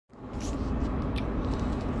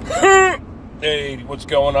Hey, what's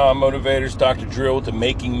going on, motivators? Dr. Drill with the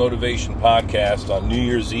Making Motivation podcast on New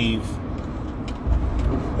Year's Eve.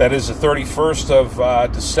 That is the 31st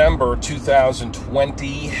of December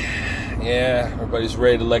 2020. Yeah, everybody's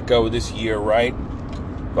ready to let go of this year, right?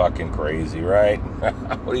 Fucking crazy, right?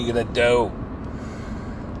 What are you going to do?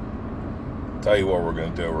 Tell you what we're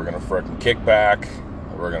going to do. We're going to frickin' kick back.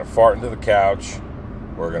 We're going to fart into the couch.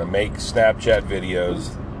 We're going to make Snapchat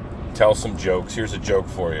videos. Tell some jokes. Here's a joke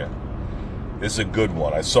for you. This is a good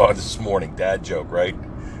one. I saw it this morning. Dad joke, right?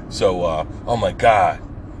 So, oh my God.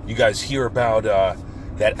 You guys hear about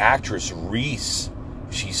that actress, Reese?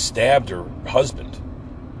 She stabbed her husband.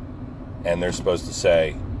 And they're supposed to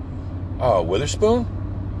say, oh, Witherspoon?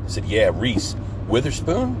 I said, yeah, Reese.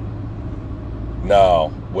 Witherspoon?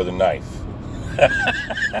 No, with a knife.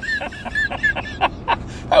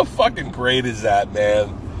 How fucking great is that,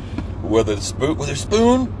 man? With a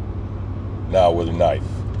spoon? No, with a knife.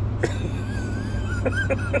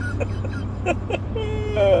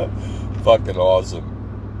 Fucking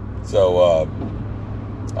awesome. So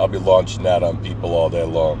I'll be launching that on people all day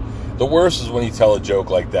long. The worst is when you tell a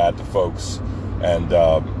joke like that to folks and they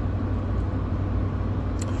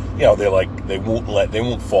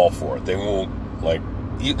won't fall for it. They won't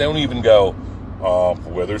they don't even go, oh,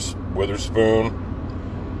 Witherspoon.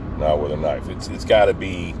 No, with a knife. It's got to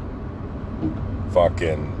be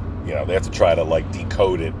fucking, they have to try to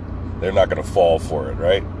decode it. They're not going to fall for it,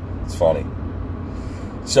 right? It's funny.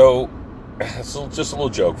 So, it's just a little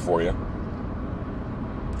joke for you.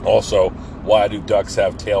 Also, why do ducks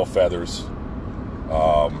have tail feathers?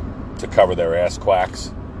 To cover their ass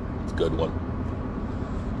quacks. It's a good one.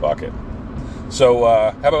 Fuck it. So,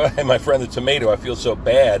 how about my friend the tomato? I feel so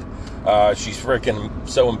bad. She's freaking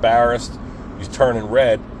so embarrassed. She's turning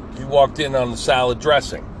red. She walked in on the salad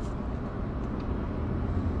dressing.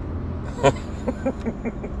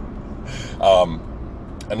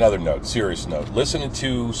 Another note, serious note. Listening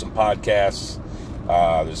to some podcasts.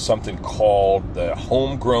 There's something called The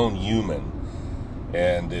Homegrown Human,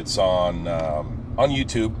 and it's on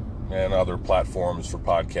YouTube and other platforms for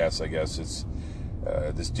podcasts. I guess it's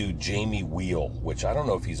this dude Jamie Wheal, which I don't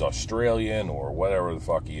know if he's Australian or whatever the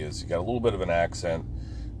fuck he is. He got a little bit of an accent,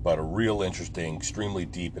 but a real interesting, extremely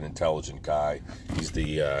deep and intelligent guy. He's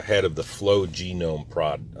the head of the Flow Genome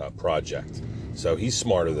Project. So he's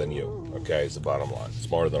smarter than you, okay, is the bottom line.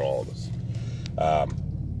 Smarter than all of us.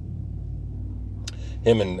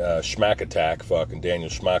 Him and Schmack Attack, fucking Daniel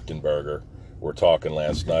Schmachtenberger, were talking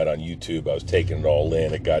last night on YouTube. I was taking it all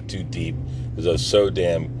in. It got too deep because I was so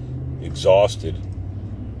damn exhausted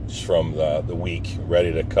just from the week,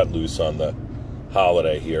 ready to cut loose on the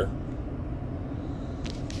holiday here.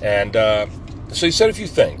 And so he said a few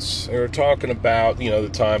things. They were talking about, the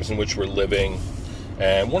times in which we're living.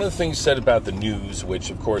 And one of the things he said about the news, which,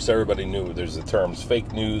 of course, everybody knew, there's the terms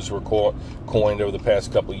fake news were coined over the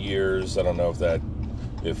past couple of years. I don't know if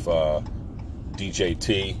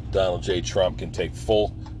DJT, Donald J. Trump, can take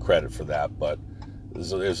full credit for that, but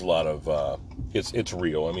there's a lot of, it's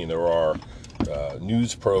real. I mean, there are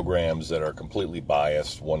news programs that are completely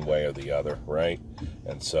biased one way or the other, right?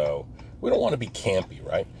 And so we don't want to be campy,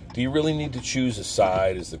 right? Do you really need to choose a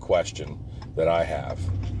side is the question that I have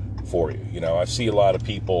for you. I see a lot of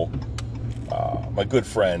people, my good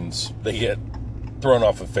friends, they get thrown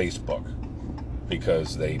off of Facebook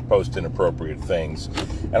because they post inappropriate things.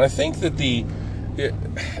 And I think that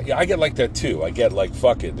I get like that too. I get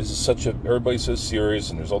fuck it. This is everybody's so serious,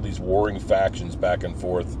 and there's all these warring factions back and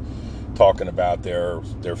forth talking about their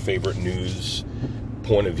favorite news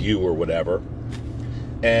point of view or whatever.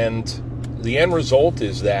 And the end result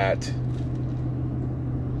is that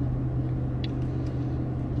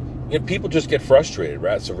people just get frustrated,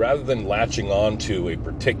 right? So rather than latching on to a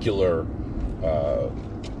particular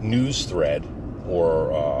news thread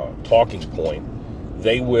or talking point,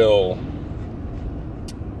 they'll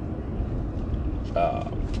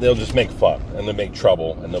just make fun and they'll make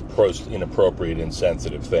trouble and they'll post inappropriate,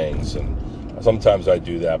 insensitive things. And sometimes I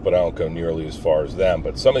do that, but I don't go nearly as far as them.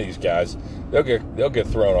 But some of these guys, they'll get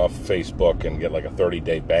thrown off Facebook and get like a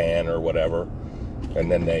 30-day ban or whatever, and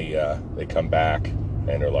then they come back.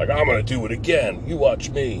 And they're like, I'm going to do it again. You watch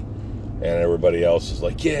me. And everybody else is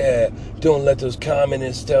like, yeah, don't let those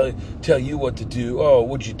communists tell you what to do. Oh,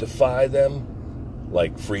 would you defy them?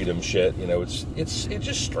 Like freedom shit. It's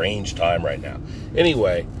just strange time right now.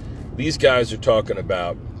 Anyway, these guys are talking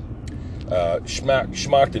about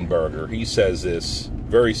Schmachtenberger. He says this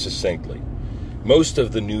very succinctly. Most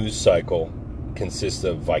of the news cycle consists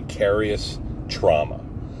of vicarious trauma.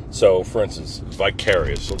 So, for instance,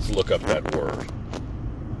 vicarious. Let's look up that word.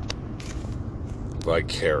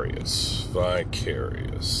 Vicarious.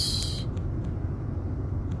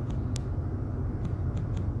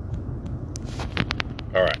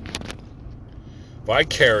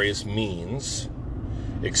 Vicarious means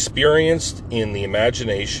experienced in the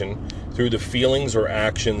imagination through the feelings or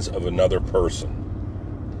actions of another person.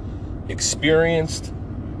 Experienced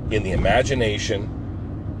in the imagination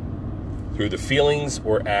through the feelings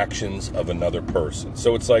or actions of another person.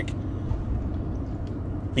 So it's like,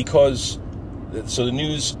 so the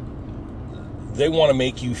news, they want to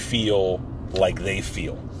make you feel like they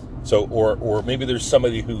feel. So, or maybe there's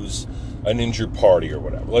somebody who's an injured party or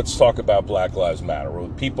whatever. Let's talk about Black Lives Matter.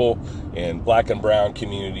 People in black and brown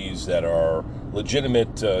communities that are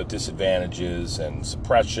legitimate disadvantages and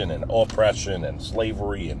suppression and oppression and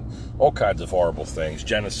slavery and all kinds of horrible things,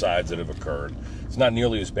 genocides that have occurred. It's not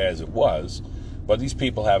nearly as bad as it was, but these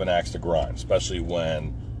people have an axe to grind, especially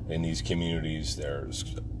when in these communities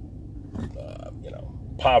there's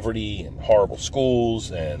poverty and horrible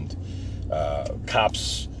schools, and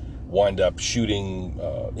cops wind up shooting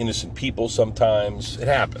innocent people sometimes. It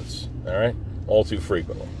happens, all right? All too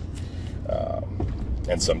frequently.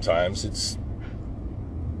 And sometimes it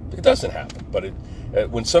doesn't happen. But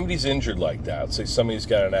when somebody's injured like that, say somebody's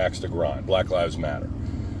got an axe to grind, Black Lives Matter,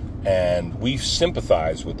 and we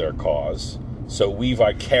sympathize with their cause, so we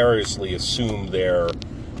vicariously assume their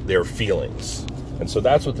feelings. And so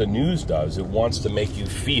that's what the news does. It wants to make you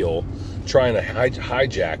feel, trying to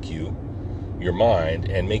hijack your mind,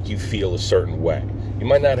 and make you feel a certain way. You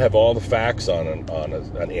might not have all the facts on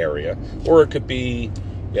an area, or it could be,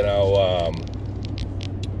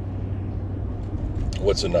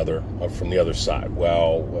 what's another from the other side?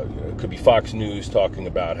 Well, it could be Fox News talking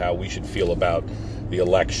about how we should feel about the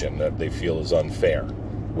election that they feel is unfair,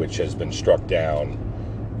 which has been struck down,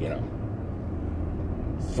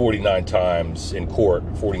 49 times in court,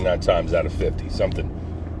 49 times out of 50, something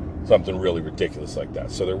really ridiculous like that.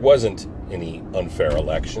 So there wasn't any unfair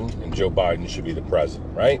election, and Joe Biden should be the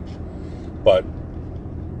president, right? But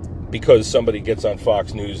because somebody gets on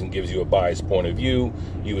Fox News and gives you a biased point of view,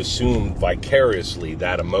 you assume vicariously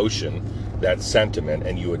that emotion, that sentiment,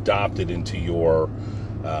 and you adopt it into your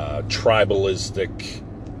tribalistic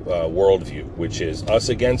worldview, which is us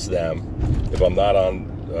against them. If I'm not on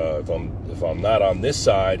this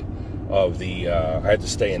side of the, I have to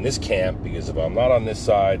stay in this camp, because if I'm not on this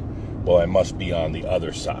side, well, I must be on the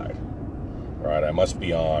other side. All right, I must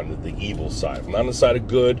be on the evil side. If I'm not on the side of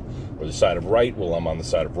good or the side of right, well, I'm on the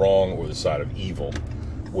side of wrong or the side of evil,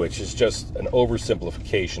 which is just an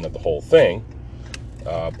oversimplification of the whole thing.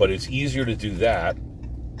 But it's easier to do that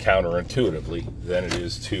counterintuitively than it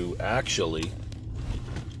is to actually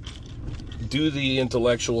do the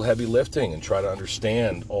intellectual heavy lifting and try to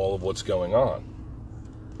understand all of what's going on,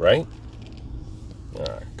 right? All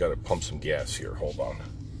right, got to pump some gas here. Hold on.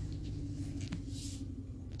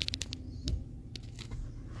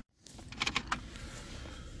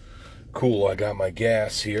 Cool, I got my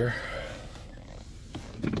gas here.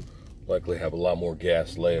 Likely have a lot more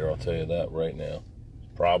gas later, I'll tell you that right now.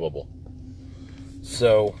 Probable.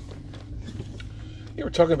 So, you were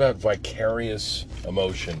talking about vicarious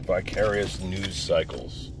emotion, vicarious news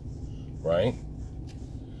cycles, right?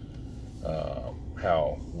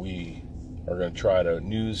 How we are going to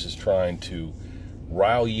news is trying to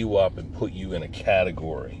rile you up and put you in a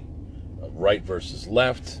category of right versus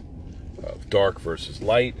left, of dark versus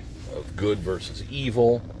light, of good versus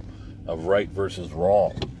evil, of right versus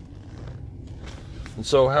wrong. And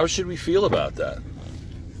so how should we feel about that?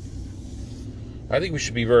 I think we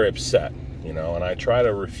should be very upset, and I try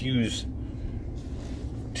to refuse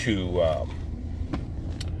to,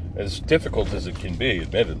 as difficult as it can be,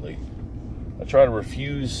 admittedly, I try to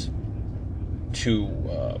refuse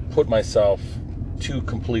to put myself too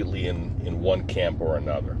completely in one camp or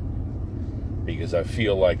another, because I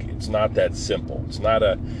feel like it's not that simple. It's not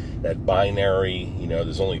that binary,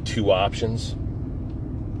 there's only two options.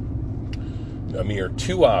 A mere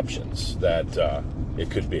two options that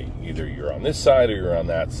it could be. Either you're on this side or you're on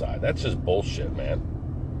that side. That's just bullshit, man.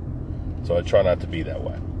 So I try not to be that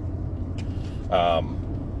way.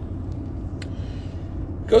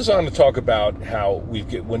 Goes on to talk about how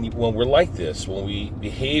when we're like this, when we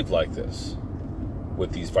behave like this,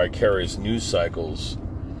 with these vicarious news cycles,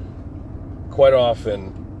 quite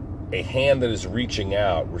often a hand that is reaching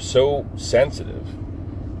out, we're so sensitive,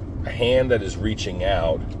 a hand that is reaching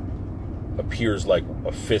out appears like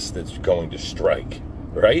a fist that's going to strike,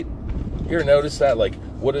 right? You ever notice that? Like,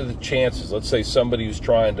 what are the chances? Let's say somebody was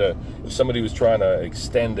trying to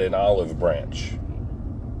extend an olive branch,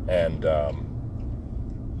 and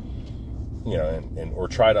or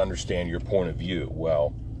try to understand your point of view.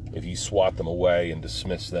 Well, if you swat them away and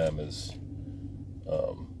dismiss them as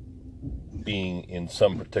being in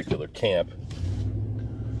some particular camp,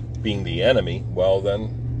 being the enemy, well,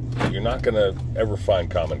 then You're not going to ever find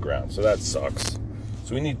common ground. So that sucks.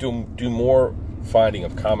 So we need to do more finding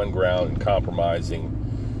of common ground and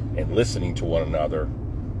compromising and listening to one another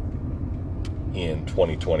in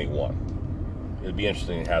 2021. It'd be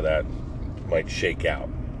interesting how that might shake out.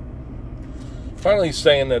 Finally,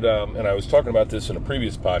 saying that, and I was talking about this in a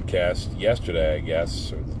previous podcast yesterday, I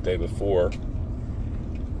guess, or the day before,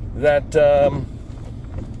 that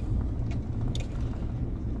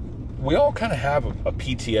we all kind of have a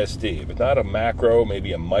PTSD, but not a macro,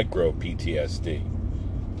 maybe a micro PTSD.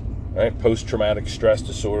 Right? Post-traumatic stress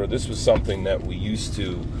disorder. This was something that we used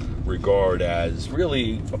to regard as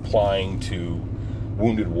really applying to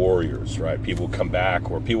wounded warriors, right? People come back,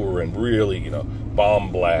 or people were in really,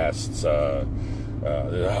 bomb blasts. He's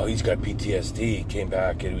got PTSD. He came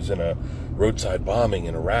back. He was in a roadside bombing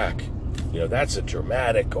in Iraq. That's a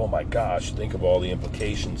dramatic. Oh my gosh! Think of all the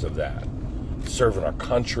implications of that. Serving our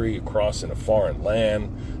country, across in a foreign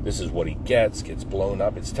land. This is what he gets blown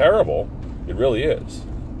up. It's terrible. It really is.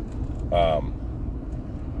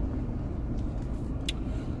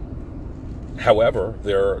 However,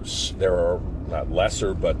 there are not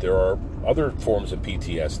lesser, but there are other forms of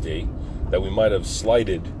PTSD that we might have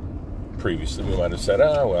slighted previously. We might have said,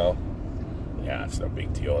 it's no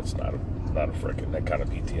big deal. It's not a frickin' that kind of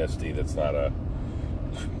PTSD. That's not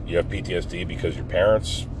you have PTSD because your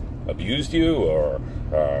parents abused you, or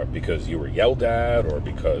because you were yelled at, or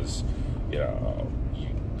because you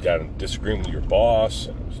got in disagreement with your boss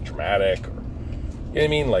and it was traumatic, or what I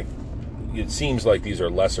mean? Like, it seems like these are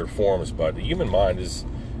lesser forms, but the human mind is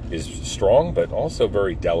strong, but also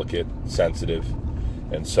very delicate, sensitive,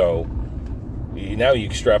 and so now you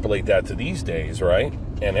extrapolate that to these days, right?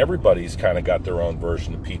 And everybody's kind of got their own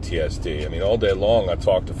version of PTSD. I mean, all day long I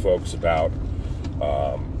talk to folks about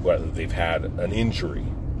whether they've had an injury,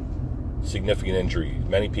 significant injury,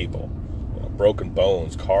 many people, broken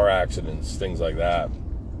bones, car accidents, things like that,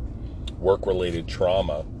 work-related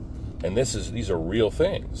trauma. And these are real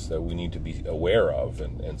things that we need to be aware of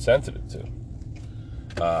and sensitive to.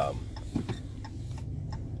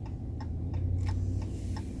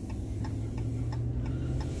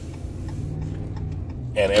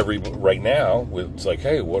 And right now, it's like,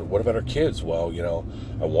 hey, what about our kids? Well,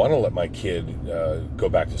 I want to let my kid go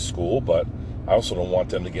back to school, but I also don't want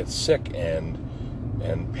them to get sick and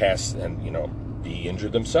pass and be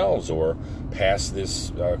injured themselves, or pass this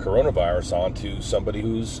coronavirus on to somebody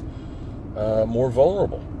who's more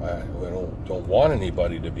vulnerable. I don't want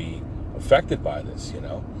anybody to be affected by this,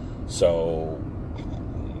 So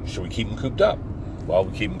should we keep them cooped up? Well,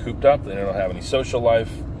 we keep them cooped up, then they don't have any social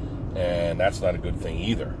life, and that's not a good thing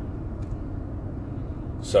either.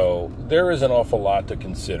 So there is an awful lot to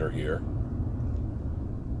consider here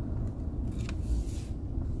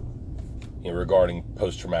regarding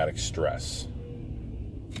post-traumatic stress.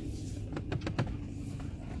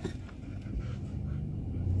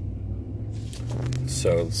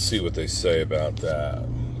 So let's see what they say about that.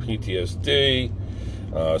 PTSD,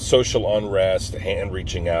 social unrest, hand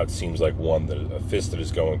reaching out seems like a fist that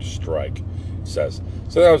is going to strike, says.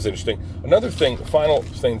 So that was interesting. Another thing, final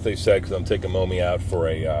thing they said, because I'm taking Momi out for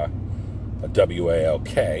a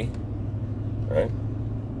WALK, right,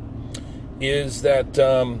 is that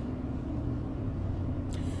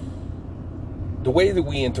the way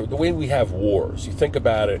we have wars. You think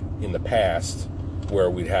about it in the past, where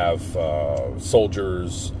we'd have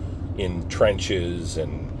soldiers in trenches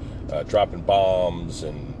and dropping bombs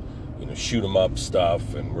and shoot 'em up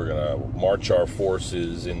stuff, and we're gonna march our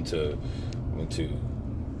forces into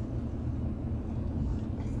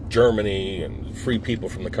Germany and free people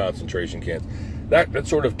from the concentration camps. That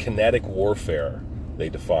sort of kinetic warfare, they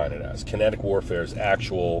define it as. Kinetic warfare is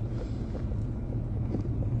actual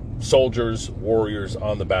soldiers, warriors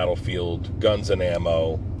on the battlefield, guns and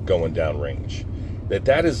ammo, going downrange.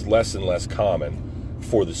 That is less and less common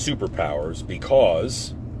for the superpowers,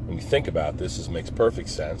 because when you think about this makes perfect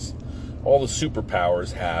sense. All the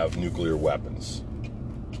superpowers have nuclear weapons.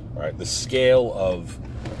 All right, the scale of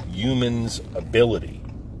a human's ability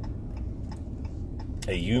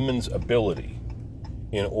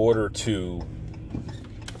in order to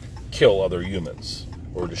kill other humans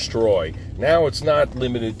or destroy. Now it's not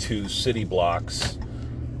limited to city blocks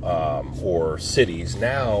or cities.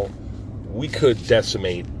 Now we could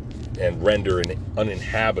decimate and render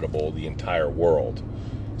uninhabitable the entire world.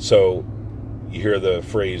 So you hear the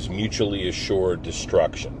phrase mutually assured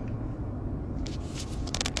destruction.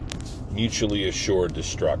 Mutually assured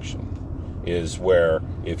destruction is where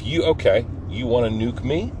if you want to nuke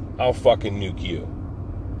me, I'll fucking nuke you.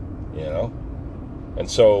 And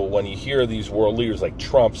so when you hear these world leaders like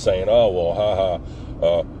Trump saying, oh, well,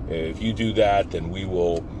 If you do that, then we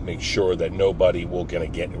will make sure that nobody will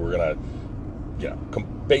we're gonna,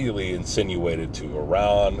 basically insinuated to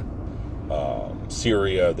Iran,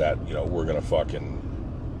 Syria, that, we're gonna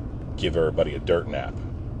fucking give everybody a dirt nap.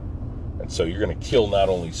 And so you're gonna kill not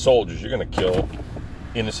only soldiers, you're gonna kill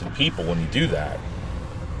innocent people when you do that.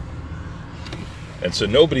 And so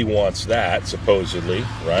nobody wants that, supposedly,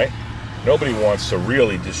 right? Nobody wants to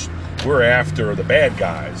really we're after the bad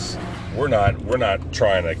guys. We're not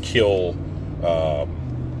trying to kill,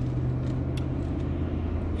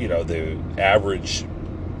 the average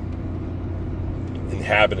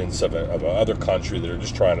inhabitants of other country that are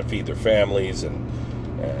just trying to feed their families and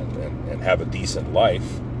have a decent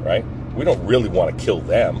life, right? We don't really want to kill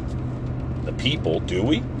them, the people, do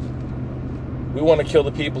we? We want to kill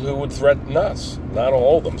the people who would threaten us. Not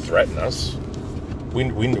all of them threaten us. We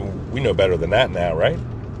know better than that now, right?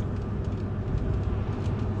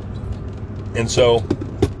 And so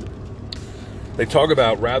they talk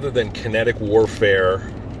about, rather than kinetic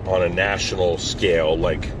warfare on a national scale,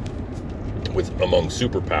 like among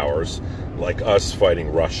superpowers, like us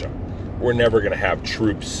fighting Russia, we're never going to have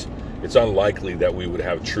troops. It's unlikely that we would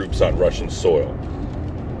have troops on Russian soil,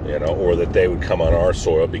 or that they would come on our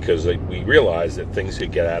soil, because we realize that things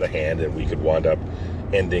could get out of hand and we could wind up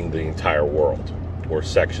ending the entire world or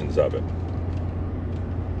sections of it.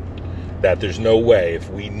 That there's no way, if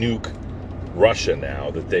we nuke Russia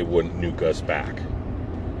now, that they wouldn't nuke us back.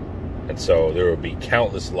 And so there would be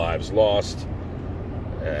countless lives lost,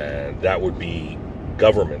 and that would be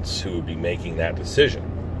governments who would be making that decision,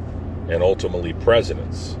 and ultimately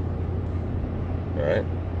presidents, right?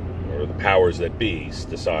 Or the powers that be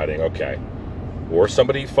deciding, okay, or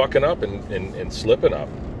somebody fucking up and slipping up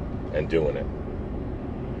and doing it.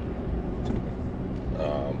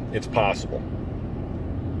 It's possible.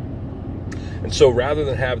 And so rather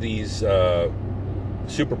than have these war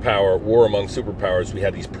among superpowers, we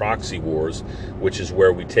had these proxy wars, which is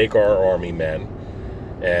where we take our army men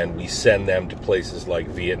and we send them to places like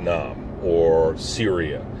Vietnam or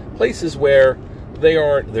Syria, places where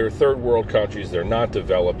they're third world countries, they're not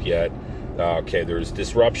developed yet. There's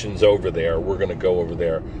disruptions over there, we're going to go over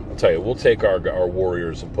there. I'll tell you, we'll take our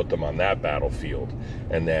warriors and put them on that battlefield,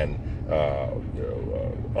 and then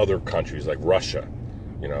other countries like Russia,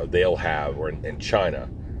 they'll have, and China,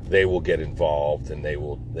 they will get involved and they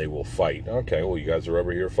will fight. Okay, well, you guys are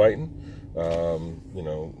over here fighting.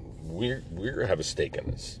 We have a stake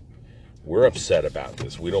in this. We're upset about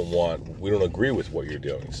this. We don't agree with what you're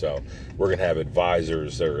doing. So we're gonna have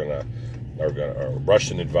advisors that are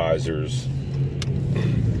Russian advisors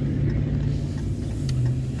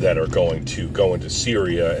that are going to go into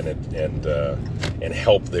Syria and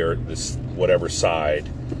help this whatever side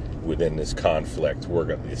within this conflict.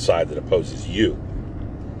 The side that opposes you.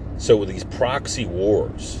 So with these proxy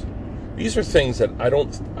wars, these are things that I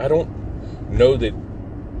don't know that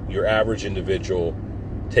your average individual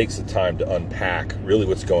takes the time to unpack really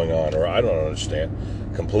what's going on, or I don't understand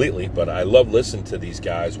completely. But I love listening to these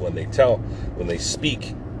guys when they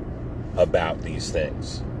speak about these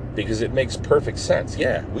things, because it makes perfect sense.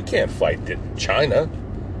 Yeah, we can't fight China.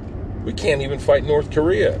 We can't even fight North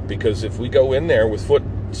Korea, because if we go in there with foot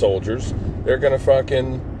soldiers, they're gonna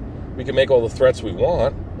we can make all the threats we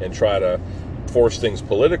want and try to force things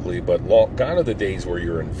politically, but gone are the days where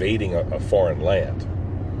you're invading a foreign land.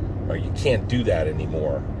 You can't do that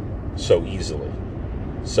anymore so easily.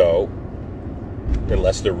 So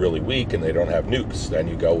unless they're really weak and they don't have nukes, then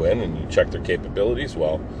you go in and you check their capabilities.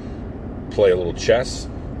 Well, play a little chess.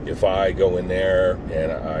 If I go in there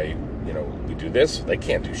and we do this, they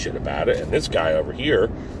can't do shit about it. And this guy over here,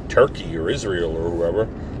 Turkey or Israel or whoever,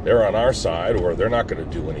 they're on our side, or they're not going to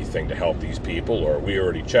do anything to help these people, or we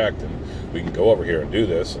already checked and we can go over here and do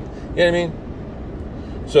this. And, you know what I mean?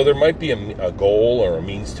 So there might be a goal or a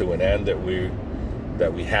means to an end that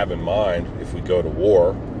we have in mind if we go to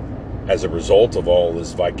war as a result of all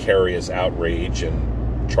this vicarious outrage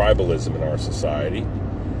and tribalism in our society.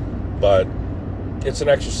 But it's an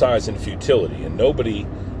exercise in futility, and nobody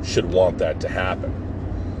should want that to happen.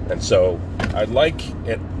 And so I'd like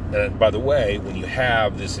it. And by the way, when you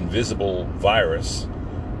have this invisible virus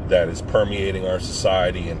that is permeating our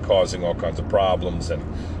society and causing all kinds of problems, and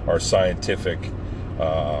our scientific,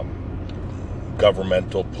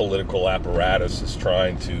 governmental, political apparatus is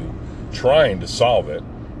trying to solve it,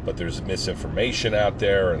 but there's misinformation out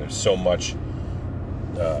there, and there's so much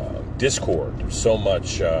discord, there's so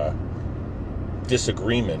much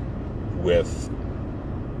disagreement with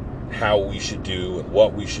how we should do and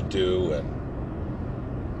what we should do and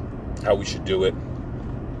how we should do it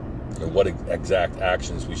and what exact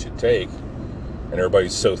actions we should take. And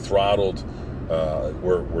everybody's so throttled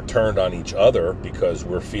We're turned on each other because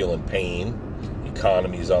we're feeling pain.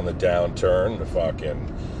 Economy's on the downturn. The fucking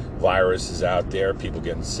virus is out there. People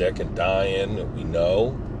getting sick and dying. We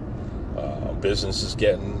know. Business is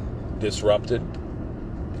getting disrupted.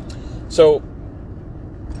 So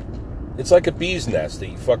it's like a bee's nest that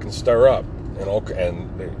you fucking stir up,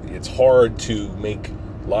 and it's hard to make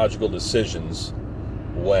logical decisions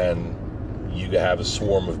when you have a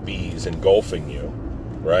swarm of bees engulfing you,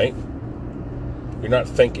 right? You're not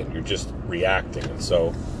thinking, you're just reacting. And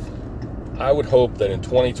so I would hope that in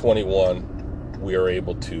 2021 we are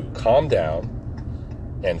able to calm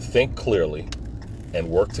down and think clearly and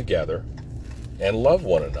work together and love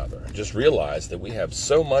one another. Just realize that we have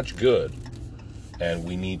so much good, and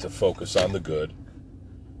we need to focus on the good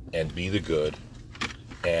and be the good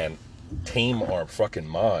and tame our fucking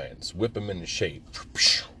minds, whip them into shape,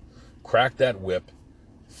 crack that whip,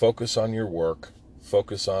 focus on your work,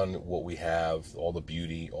 focus on what we have, all the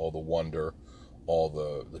beauty, all the wonder, all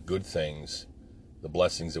the good things, the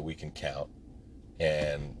blessings that we can count,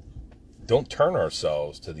 and don't turn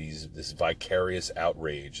ourselves to this vicarious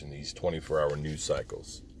outrage in these 24-hour news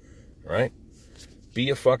cycles, all right?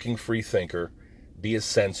 Be a fucking free thinker, be a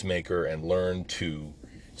sense maker, and learn to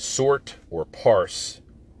sort or parse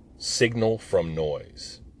signal from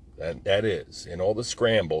noise. That is, in all the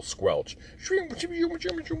scramble, squelch.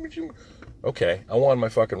 Okay, I want my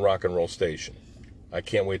fucking rock and roll station. I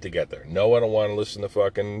can't wait to get there. No, I don't want to listen to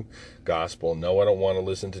fucking gospel. No, I don't want to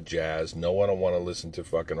listen to jazz. No, I don't want to listen to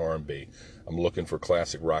fucking R&B. I'm looking for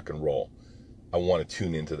classic rock and roll. I want to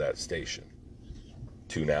tune into that station.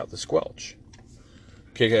 Tune out the squelch.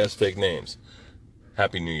 Kick-ass fake names.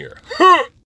 Happy New Year.